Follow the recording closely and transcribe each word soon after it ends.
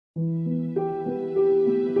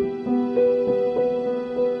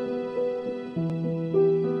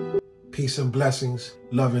Peace and blessings,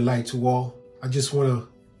 love and light to all. I just want to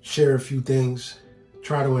share a few things,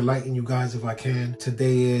 try to enlighten you guys if I can.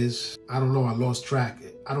 Today is, I don't know, I lost track.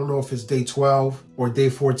 I don't know if it's day 12 or day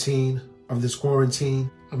 14 of this quarantine.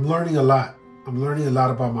 I'm learning a lot. I'm learning a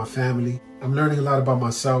lot about my family. I'm learning a lot about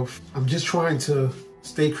myself. I'm just trying to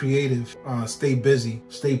stay creative, stay busy,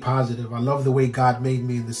 stay positive. I love the way God made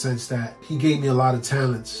me in the sense that He gave me a lot of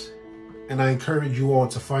talents. And I encourage you all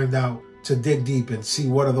to find out, to dig deep and see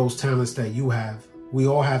what are those talents that you have. We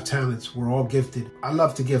all have talents. We're all gifted. I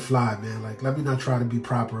love to get fly, man. Like, let me not try to be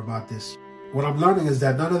proper about this. What I'm learning is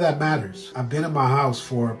that none of that matters. I've been in my house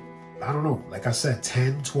for, I don't know, like I said,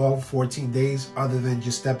 10, 12, 14 days, other than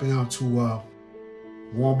just stepping out to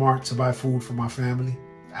Walmart to buy food for my family.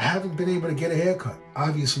 I haven't been able to get a haircut.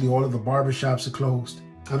 Obviously, all of the barbershops are closed.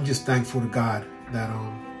 I'm just thankful to God that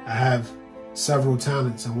I have several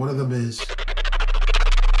talents, and one of them is,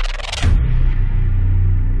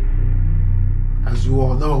 as you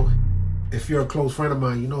all know, if you're a close friend of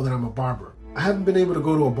mine, you know that I'm a barber. I haven't been able to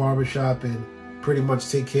go to a barbershop and pretty much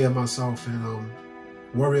take care of myself and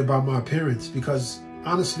worry about my appearance because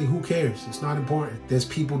honestly, who cares? It's not important. There's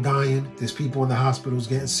people dying. There's people in the hospitals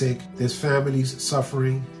getting sick. There's families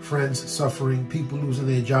suffering, friends suffering, people losing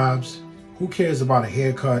their jobs. Who cares about a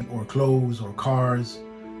haircut or clothes or cars?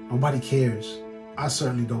 Nobody cares. I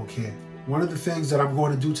certainly don't care. One of the things that I'm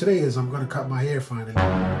going to do today is I'm going to cut my hair finally.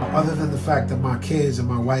 Other than the fact that my kids and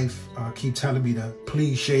my wife keep telling me to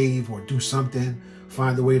please shave or do something,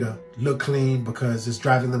 find a way to look clean because it's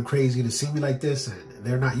driving them crazy to see me like this and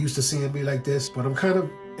they're not used to seeing me like this. But I'm kind of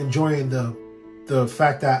enjoying the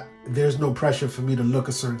fact that there's no pressure for me to look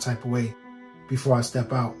a certain type of way before I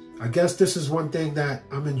step out. I guess this is one thing that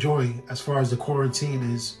I'm enjoying as far as the quarantine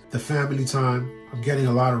is the family time. I'm getting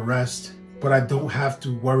a lot of rest, but I don't have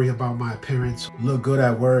to worry about my appearance, look good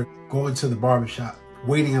at work, going to the barbershop,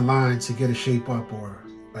 waiting in line to get a shape up or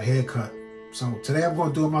a haircut. So today I'm going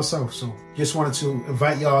to do it myself. So just wanted to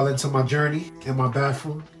invite y'all into my journey in my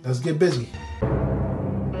bathroom. Let's get busy.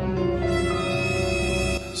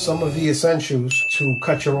 Some of the essentials to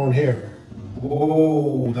cut your own hair.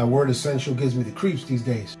 Whoa, that word essential gives me the creeps these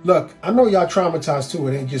days. Look, I know y'all traumatized too,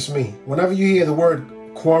 it ain't just me. Whenever you hear the word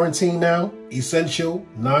quarantine now, essential,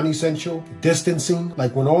 non-essential, distancing,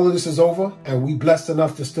 like when all of this is over and we blessed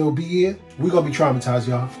enough to still be here, we gonna be traumatized,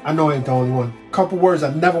 y'all. I know I ain't the only one. Couple words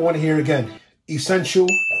I never want to hear again. Essential,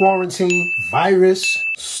 quarantine, virus,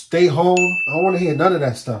 stay home. I don't want to hear none of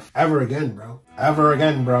that stuff ever again, bro. Ever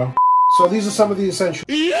again, bro. So these are some of the essentials.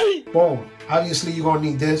 Boom. Obviously, you're gonna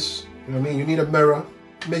need this. You know what I mean? You need a mirror.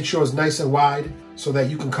 Make sure it's nice and wide so that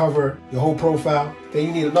you can cover your whole profile. Then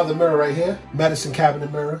you need another mirror right here. Medicine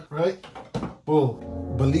cabinet mirror, right?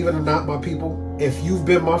 Boom. Believe it or not, my people, if you've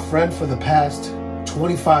been my friend for the past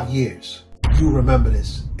 25 years, you remember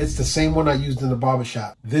this. It's the same one I used in the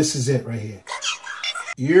barbershop. This is it right here.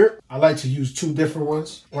 Here, I like to use two different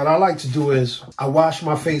ones. What I like to do is I wash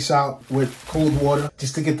my face out with cold water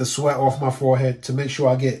just to get the sweat off my forehead to make sure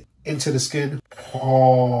I get into the skin.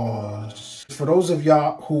 Pause. For those of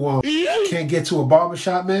y'all who can't get to a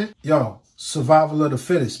barbershop, man, yo, survival of the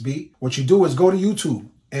fittest, B. What you do is go to YouTube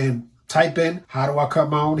and type in, how do I cut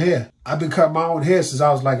my own hair? I've been cutting my own hair since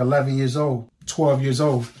I was like 11 years old, 12 years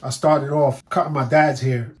old. I started off cutting my dad's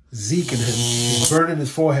hair, zeeking him, burning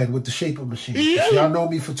his forehead with the shaper machine. If y'all know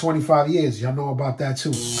me for 25 years, y'all know about that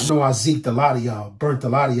too. I know I zeeked a lot of y'all, burnt a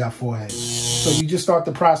lot of y'all foreheads. So you just start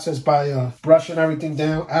the process by brushing everything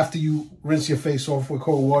down. After you rinse your face off with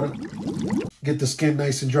cold water, get the skin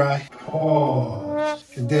nice and dry. Pause.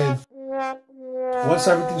 And then once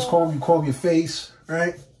everything's combed, you comb your face,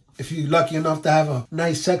 right? If you're lucky enough to have a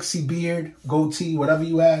nice sexy beard, goatee, whatever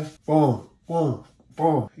you have, boom, boom,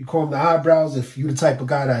 boom. You comb the eyebrows if you're the type of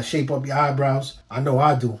guy that shape up your eyebrows. I know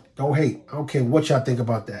I do. Don't hate. I don't care what y'all think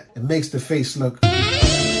about that. It makes the face look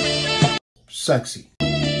sexy.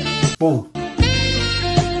 Boom.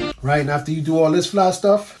 Right, and after you do all this fly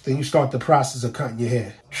stuff, then you start the process of cutting your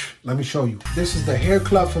hair. Let me show you. This is the Hair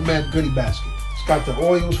Club for Men goodie basket. It's got the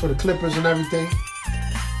oils for the clippers and everything.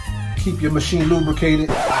 Keep your machine lubricated.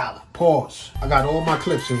 Wow. Pause. I got all my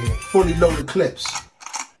clips in here. Fully loaded clips.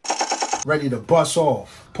 Ready to bust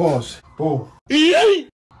off. Pause. Boom.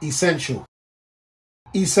 Essential.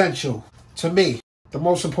 Essential. To me, the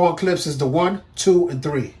most important clips is the 1, 2, and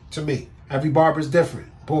 3. To me. Every barber is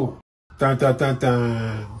different. Boom. Dun, dun, dun,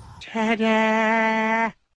 dun.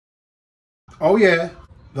 Ta-da! Oh yeah,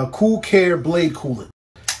 the Cool Care blade coolant.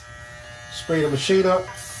 Spray the machine up.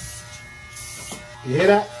 You hear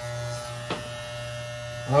that?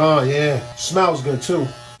 Oh yeah, smells good too.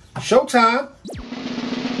 Showtime.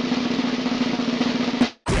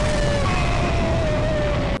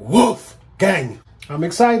 Woof. Gang, I'm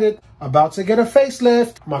excited. About to get a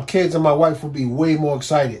facelift. My kids and my wife will be way more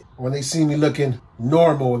excited when they see me looking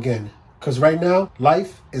normal again. Because right now,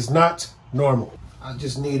 life is not normal. I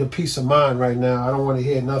just need a peace of mind right now. I don't want to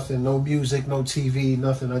hear nothing, no music, no TV,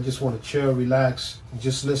 nothing. I just want to chill, relax, and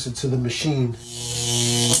just listen to the machine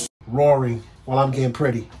roaring while I'm getting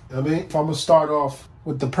pretty. You know what I mean? If I'm going to start off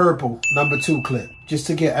with the purple #2 clip, just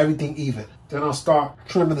to get everything even. Then I'll start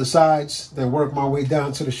trimming the sides, then work my way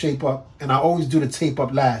down to the shape up. And I always do the tape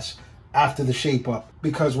up last, after the shape up.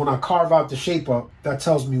 Because when I carve out the shape up, that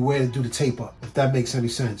tells me where to do the tape up, if that makes any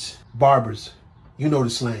sense. Barbers, you know the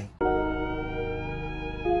slang.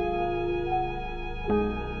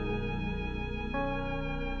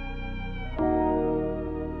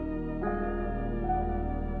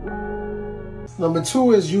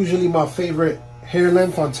 #2 is usually my favorite hair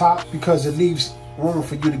length on top because it leaves room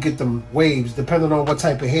for you to get them waves depending on what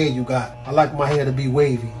type of hair you got. I like my hair to be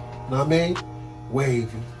wavy. Know what I mean?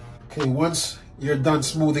 Wavy. Okay, once you're done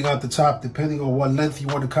smoothing out the top, depending on what length you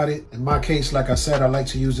want to cut it. In my case, like I said, I like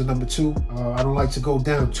to use the #2. I don't like to go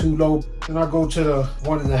down too low. Then I go to the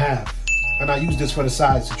 1.5. And I use this for the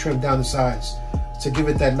sides, to trim down the sides, to give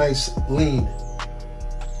it that nice lean.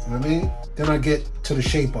 You know what I mean? Then I get to the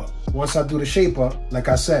shape up. Once I do the shape up, like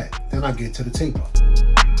I said, then I get to the tape up.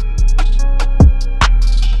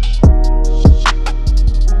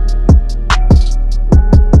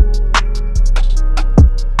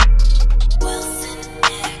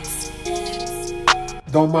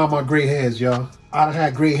 Don't mind my gray hairs, y'all. I done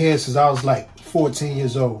had gray hairs since I was like 14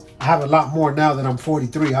 years old. I have a lot more now that I'm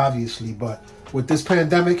 43, obviously, but with this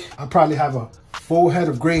pandemic, I probably have a full head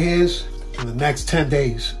of gray hairs in the next 10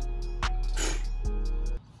 days.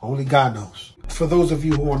 Only God knows. For those of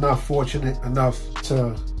you who are not fortunate enough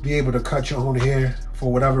to be able to cut your own hair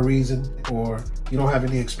for whatever reason, or you don't have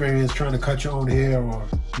any experience trying to cut your own hair, or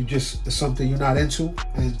you just, it's something you're not into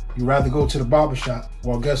and you rather go to the barbershop,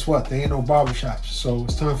 well, guess what? There ain't no barbershops. So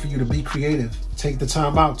it's time for you to be creative. Take the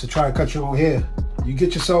time out to try to cut your own hair. You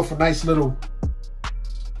get yourself a nice little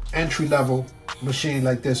entry-level machine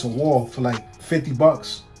like this, a wall, for like 50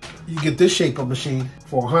 bucks. You get this shape up machine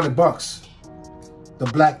for 100 bucks. The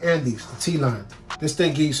Black Andes, the T-line. This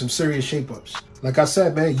thing gives you some serious shape-ups. Like I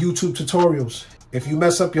said, man, YouTube tutorials. If you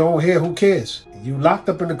mess up your own hair, who cares? You locked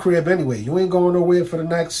up in the crib anyway. You ain't going nowhere for the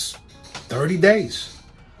next 30 days.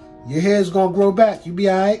 Your hair's gonna grow back. You be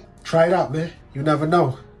all right. Try it out, man. You never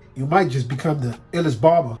know. You might just become the illest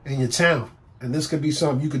barber in your town. And this could be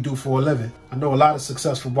something you could do for a living. I know a lot of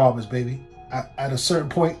successful barbers, baby. At a certain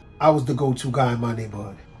point, I was the go-to guy in my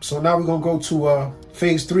neighborhood. So now we're gonna go to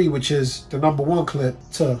phase 3, which is the #1 clip,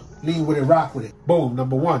 to lean with it, rock with it. Boom,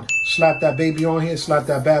 #1. Slap that baby on here, slap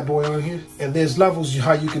that bad boy on here. And there's levels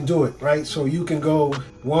how you can do it, right? So you can go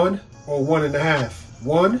 1 or 1.5.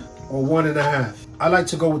 1 or 1.5. I like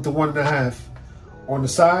to go with the 1.5 on the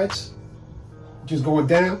sides, just going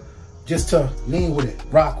down, just to lean with it,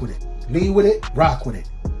 rock with it. Lean with it, rock with it.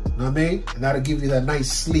 You know what I mean? And that'll give you that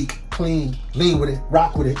nice, sleek, clean, lean with it,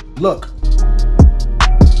 rock with it look.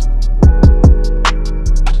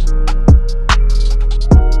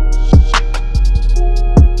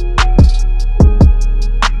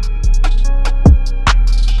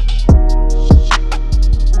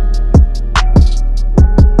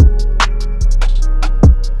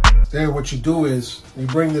 Then what you do is you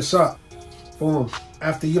bring this up, boom.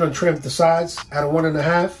 After you done trimmed the sides at a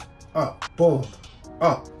 1.5, up, boom,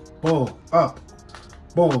 up, boom, up,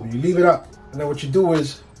 boom. You leave it up. And then what you do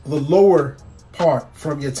is the lower part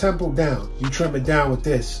from your temple down, you trim it down with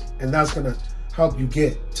this. And that's gonna help you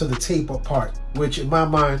get to the tape up part, which in my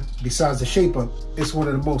mind, besides the shape up, it's one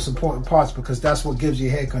of the most important parts because that's what gives your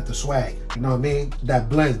haircut the swag. You know what I mean? That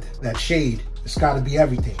blend, that shade, it's gotta be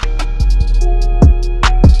everything.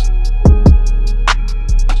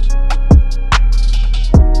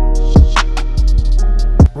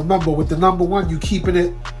 Remember, with the #1, you keeping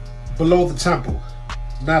it below the temple,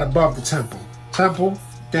 not above the temple. Temple,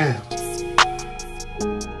 down.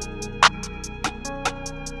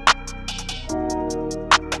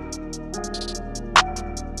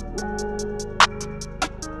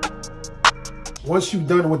 Once you're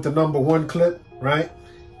done with the #1 clip, right?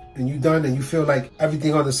 And you're done and you feel like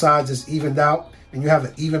everything on the sides is evened out and you have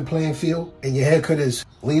an even playing field and your haircut is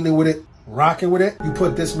leaning with it, rocking with it, you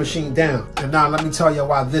put this machine down. And now let me tell you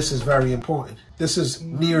why this is very important. This is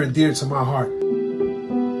near and dear to my heart.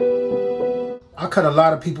 I cut a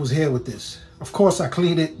lot of people's hair with this. Of course, I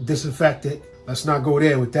clean it, disinfect it. Let's not go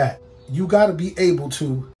there with that. You got to be able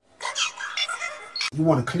to, you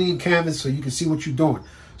want a clean canvas so you can see what you're doing.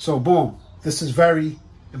 So boom, this is very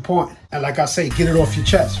important. And like I say, get it off your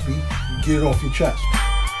chest, B. Get it off your chest.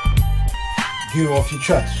 get off your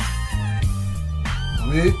chest.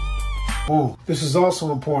 Boom. This is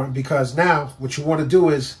also important because now what you want to do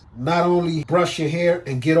is not only brush your hair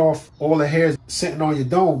and get off all the hairs sitting on your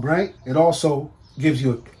dome, right? It also gives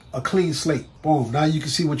you a clean slate. Boom. Now you can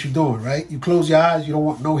see what you're doing, right? You close your eyes. You don't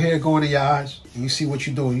want no hair going in your eyes. And you see what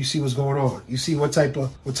you're doing. You see what's going on. You see what type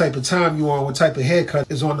of time you on, what type of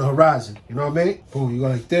haircut is on the horizon. You know what I mean? Boom. You go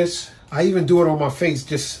like this. I even do it on my face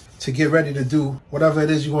just to get ready to do whatever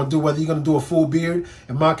it is you're going to do, whether you're going to do a full beard.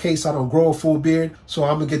 In my case, I don't grow a full beard, so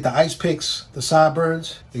I'm going to get the ice picks, the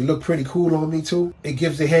sideburns. They look pretty cool on me too. It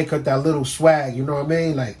gives the haircut that little swag, you know what I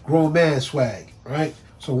mean? Like grown man swag, right?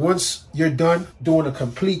 So once you're done doing a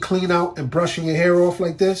complete clean out and brushing your hair off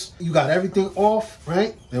like this, you got everything off,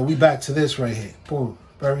 right? Then we back to this right here. Boom.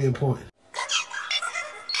 Very important.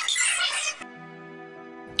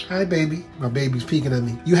 Hi, baby. My baby's peeking at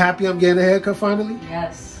me. You happy I'm getting a haircut finally?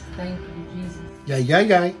 Yes. Thank you, Jesus.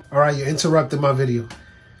 Yeah. All right, you interrupted my video.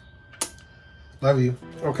 Love you.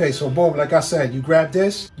 Okay, so boom, like I said, you grab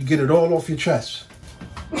this, you get it all off your chest.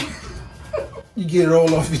 You get it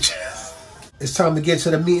all off your chest. It's time to get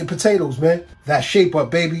to the meat and potatoes, man. That shape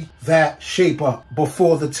up, baby. That shape up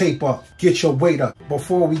before the tape up. Get your weight up.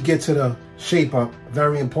 Before we get to the shape up,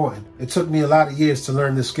 very important. It took me a lot of years to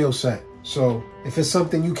learn this skill set. So if it's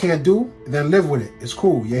something you can't do, then live with it. It's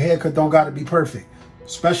cool. Your haircut don't got to be perfect.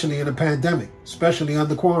 Especially in a pandemic, especially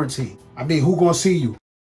under quarantine. I mean, who gonna see you?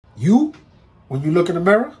 You? When you look in the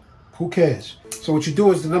mirror? Who cares? So what you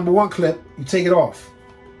do is the #1 clip, you take it off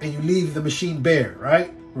and you leave the machine bare,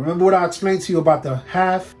 right? Remember what I explained to you about the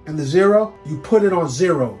half and the 0? You put it on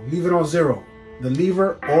 0, leave it on 0. The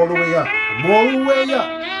lever all the way up, all the way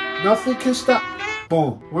up. Nothing can stop.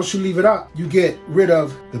 Boom. Once you leave it up, you get rid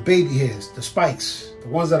of the baby hairs, the spikes, the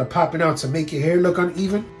ones that are popping out to make your hair look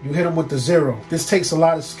uneven. You hit them with the 0. This takes a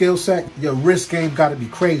lot of skill set. Your wrist game got to be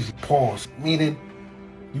crazy. Pause. Meaning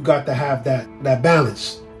you got to have that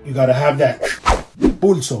balance. You got to have that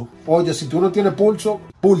pulso. Oye, si tú no tienes pulso,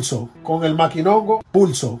 pulso. Con el maquinongo,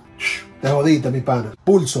 pulso. Te jodiste, mi pana.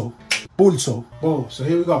 Pulso. Pulso. Boom. So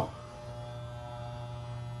here we go.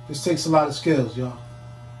 This takes a lot of skills, y'all.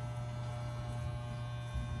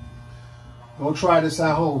 Don't try this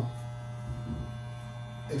at home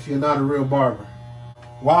if you're not a real barber.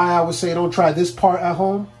 Why I would say don't try this part at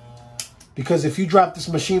home? Because if you drop this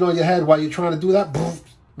machine on your head while you're trying to do that, boom,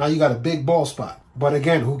 now you got a big bald spot. But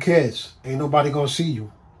again, who cares? Ain't nobody gonna see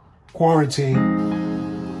you. Quarantine.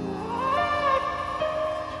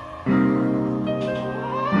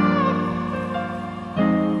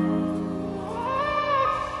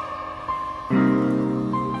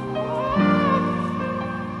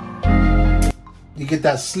 You get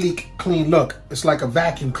that sleek, clean look. It's like a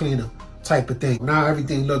vacuum cleaner type of thing. Now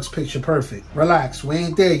everything looks picture perfect. Relax, we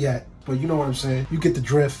ain't there yet, but you know what I'm saying. You get the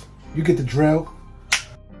drift, you get the drill.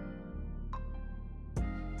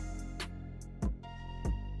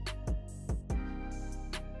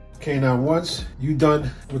 Okay, now once you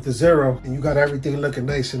done with the 0 and you got everything looking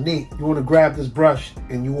nice and neat, you want to grab this brush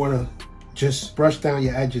and you want to just brush down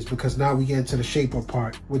your edges, because now we get into the shape up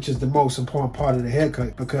part, which is the most important part of the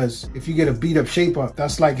haircut. Because if you get a beat up shape up,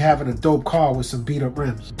 that's like having a dope car with some beat up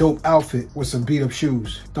rims, dope outfit with some beat up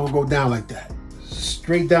shoes. Don't go down like that.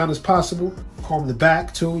 Straight down as possible. Comb the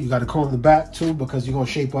back too. You got to comb the back too, because you're going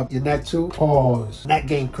to shape up your neck too. Pause. Neck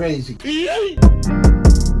game crazy.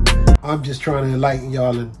 I'm just trying to enlighten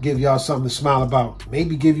y'all and give y'all something to smile about.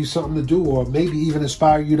 Maybe give you something to do, or maybe even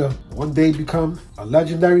inspire you to one day become a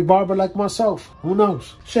legendary barber like myself. Who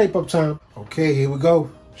knows? Shape up time. Okay, here we go.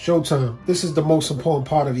 Showtime. This is the most important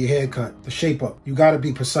part of your haircut, the shape up. You got to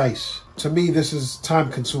be precise. To me, this is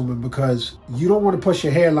time consuming because you don't want to push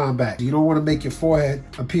your hairline back. You don't want to make your forehead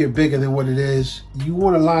appear bigger than what it is. You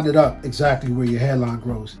want to line it up exactly where your hairline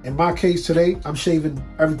grows. In my case today, I'm shaving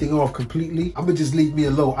everything off completely. I'm going to just leave me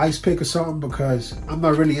a little ice pick or something because I'm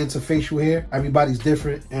not really into facial hair. Everybody's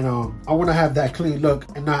different. And I want to have that clean look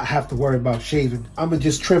and not have to worry about shaving. I'm going to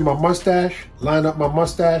just trim my mustache, line up my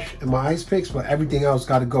mustache and my ice picks, but everything else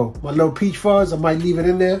got to go. My little peach fuzz, I might leave it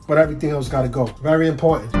in there, but everything else got to go. Very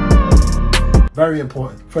important. Very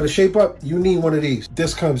important. For the shape up, you need one of these.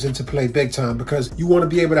 This comes into play big time because you want to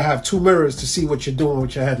be able to have 2 mirrors to see what you're doing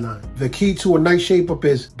with your headline. The key to a nice shape up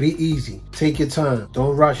is be easy. Take your time.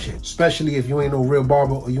 Don't rush it, especially if you ain't no real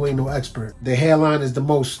barber or you ain't no expert. The hairline is the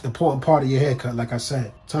most important part of your haircut, like I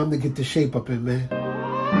said. Time to get the shape up in,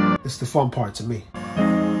 man. It's the fun part to me.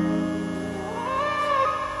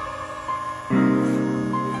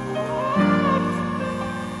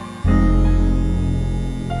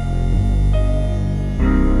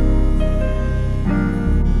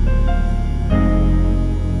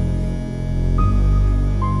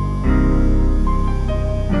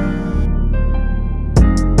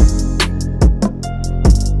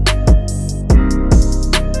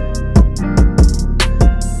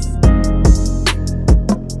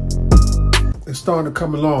 starting to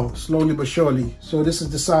come along, slowly but surely. So this is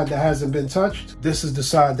the side that hasn't been touched. This is the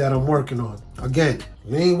side that I'm working on. Again,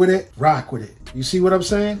 lean with it, rock with it. You see what I'm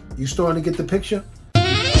saying? You starting to get the picture?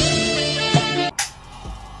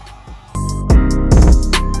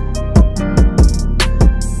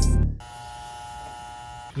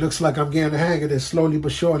 Looks like I'm getting the hang of this slowly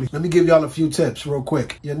but surely. Let me give y'all a few tips real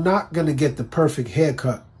quick. You're not gonna get the perfect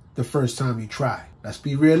haircut the first time you try. Let's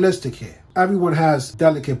be realistic here. Everyone has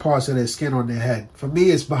delicate parts of their skin on their head. For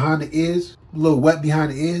me, it's behind the ears, a little wet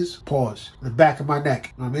behind the ears, pause, the back of my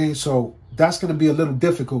neck. You know what I mean? So that's gonna be a little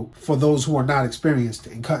difficult for those who are not experienced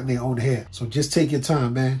in cutting their own hair. So just take your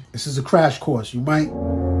time, man. This is a crash course. You might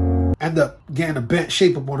end up getting a bent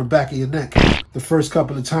shape up on the back of your neck the first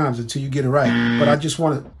couple of times until you get it right. But I just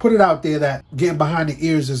want to put it out there that getting behind the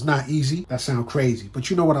ears is not easy. That sounds crazy, but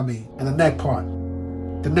you know what I mean. And the neck part,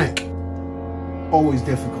 the neck, always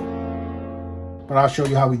difficult. But I'll show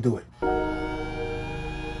you how we do it.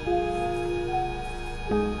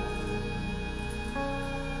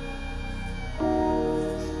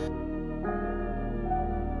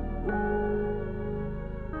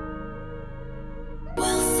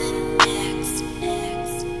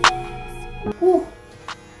 Whew.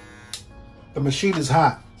 The machine is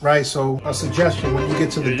hot, right? So a suggestion when you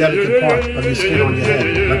get to the delicate part of your skin on your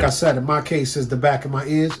head, like I said, in my case, is the back of my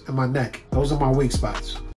ears and my neck. Those are my weak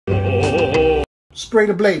spots. Spray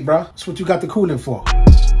the blade, bro. That's what you got the coolant for.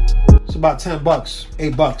 It's about 10 bucks,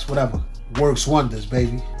 8 bucks, whatever. Works wonders,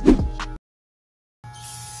 baby.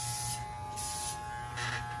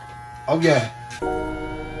 Oh yeah.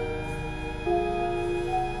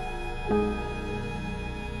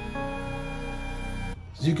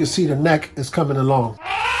 As you can see, the neck is coming along.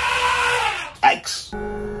 Yikes!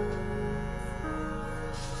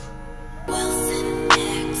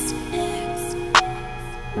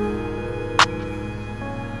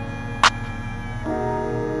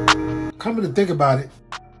 Coming to think about it,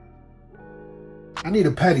 I need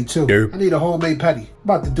a petty too. I need a homemade petty.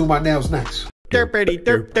 About to do my nails next.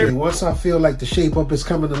 And once I feel like the shape up is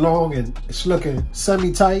coming along and it's looking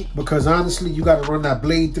semi-tight, because honestly, you got to run that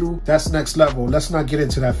blade through. That's next level. Let's not get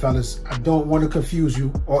into that, fellas. I don't want to confuse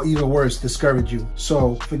you or even worse, discourage you.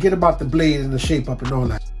 So forget about the blade and the shape up and all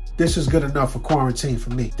that. This is good enough for quarantine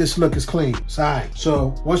for me. This look is clean. It's all right.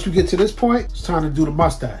 So once you get to this point, it's time to do the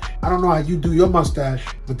mustache. I don't know how you do your mustache,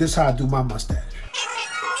 but this is how I do my mustache.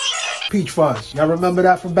 Peach fuzz. Y'all remember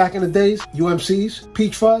that from back in the days? UMCs?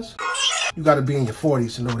 Peach fuzz? You gotta be in your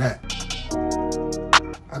 40s to know that.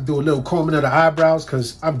 I do a little combing of the eyebrows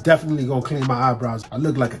because I'm definitely gonna clean my eyebrows. I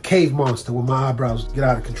look like a cave monster when my eyebrows get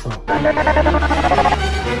out of control.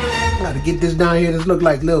 Gotta get this down here. This look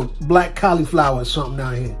like little black cauliflower or something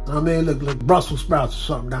down here. You know what I mean? Look like Brussels sprouts or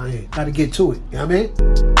something down here. Gotta get to it. You know what I mean?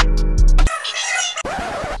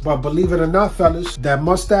 But believe it or not, fellas, that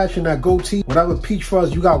mustache and that goatee, whatever peach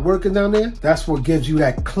fuzz you got working down there, that's what gives you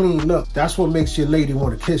that clean look. That's what makes your lady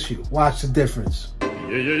want to kiss you. Watch the difference. I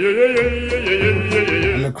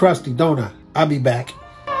look crusty, don't I? I'll be back.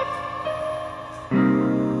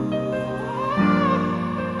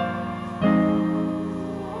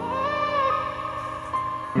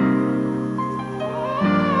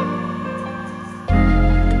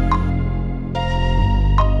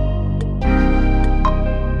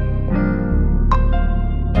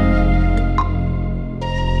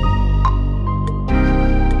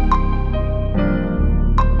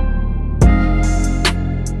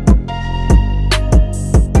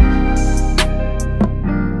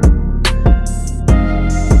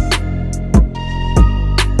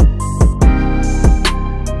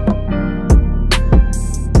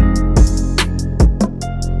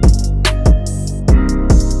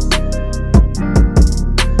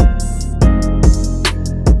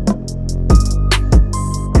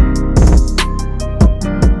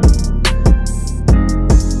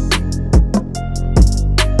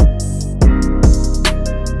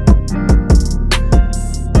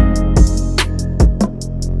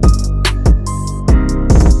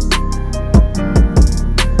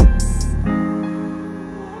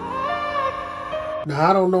 Now,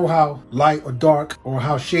 I don't know how light or dark or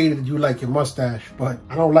how shaded you like your mustache, but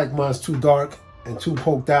I don't like mine too dark and too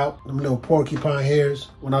poked out. Them little porcupine hairs.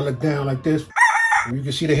 When I look down like this, you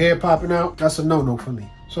can see the hair popping out. That's a no-no for me.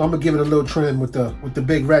 So I'm gonna give it a little trim with the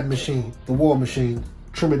big red machine, the war machine.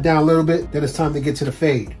 Trim it down a little bit, then it's time to get to the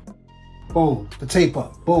fade. Boom, the tape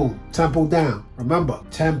up, boom, tempo down. Remember,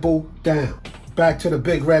 tempo down. Back to the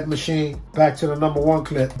big red machine, back to the #1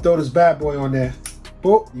 clip. Throw this bad boy on there.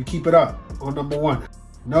 Boom, you keep it up on #1.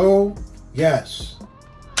 No, yes.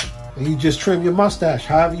 And you just trim your mustache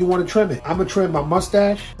however you want to trim it. I'm gonna trim my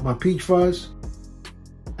mustache, my peach fuzz,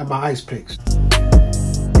 and my ice picks.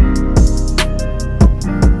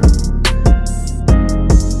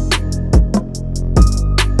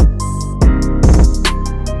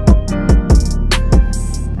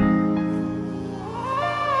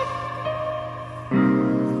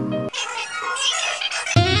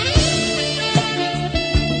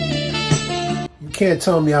 can't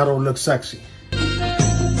tell me I don't look sexy. I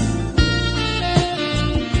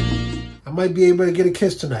might be able to get a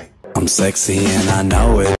kiss tonight. I'm sexy and I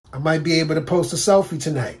know it. I might be able to post a selfie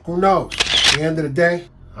tonight. Who knows? At the end of the day,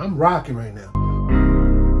 I'm rocking right now.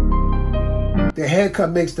 The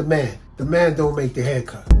haircut makes the man. The man don't make the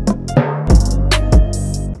haircut.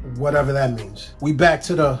 Whatever that means. We back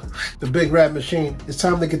to the big rat machine. It's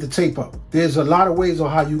time to get the tape up. There's a lot of ways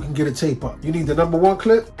on how you can get a tape up. You need the #1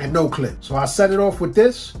 clip and no clip. So I set it off with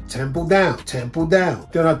this, tempo down, tempo down.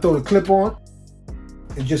 Then I throw the clip on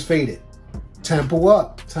and just fade it. Tempo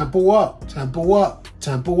up, tempo up, tempo up,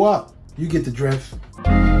 tempo up. You get the drift.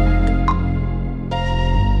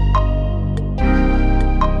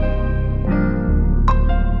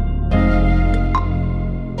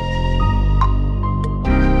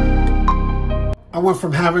 I went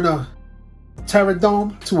from having a terror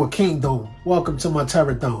dome to a king dome. Welcome to my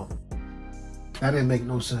terror dome. That didn't make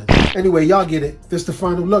no sense. Anyway, y'all get it. This the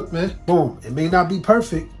final look, man. Boom. It may not be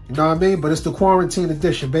perfect, you know what I mean? But it's the quarantine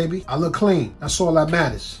edition, baby. I look clean. That's all that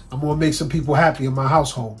matters. I'm gonna make some people happy in my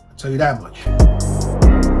household. I'll tell you that much.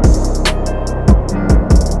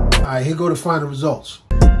 All right, here go the final results.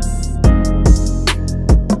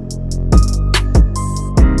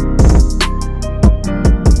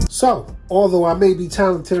 So, although I may be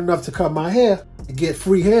talented enough to cut my hair and get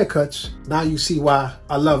free haircuts, now you see why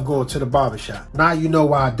I love going to the barbershop. Now you know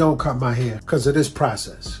why I don't cut my hair, because of this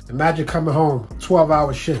process. Imagine coming home,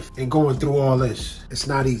 12-hour shift, and going through all this. It's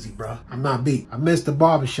not easy, bro. I'm not beat. I miss the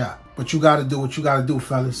barbershop, but you gotta do what you gotta do,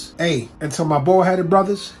 fellas. Hey, and to my bald-headed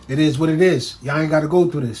brothers, it is what it is. Y'all ain't gotta go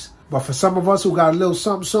through this. But for some of us who got a little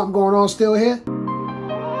something going on still here,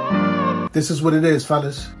 this is what it is,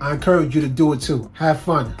 fellas. I encourage you to do it too. Have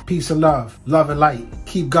fun. Peace and love. Love and light.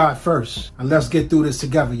 Keep God first. And let's get through this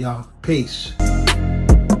together, y'all. Peace. How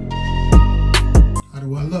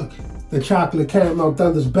do I look? The chocolate caramel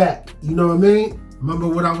thunder's back. You know what I mean? Remember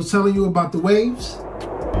what I was telling you about the waves?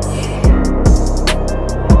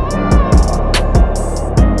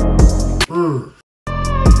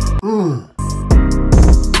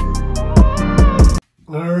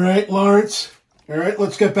 All right, Lawrence. All right,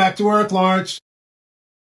 let's get back to work, Lawrence.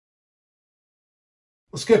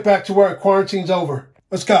 Let's get back to work. Quarantine's over.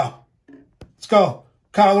 Let's go. Let's go.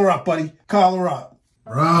 Call her up, buddy. Call her up.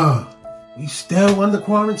 Bruh, we still under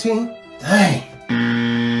quarantine? Dang.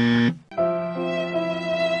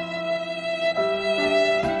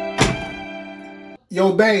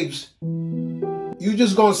 Yo, babes. You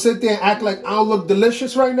just gonna sit there and act like I don't look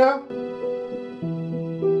delicious right now?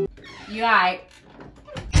 You alright?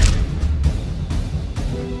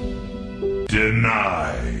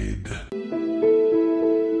 Denied.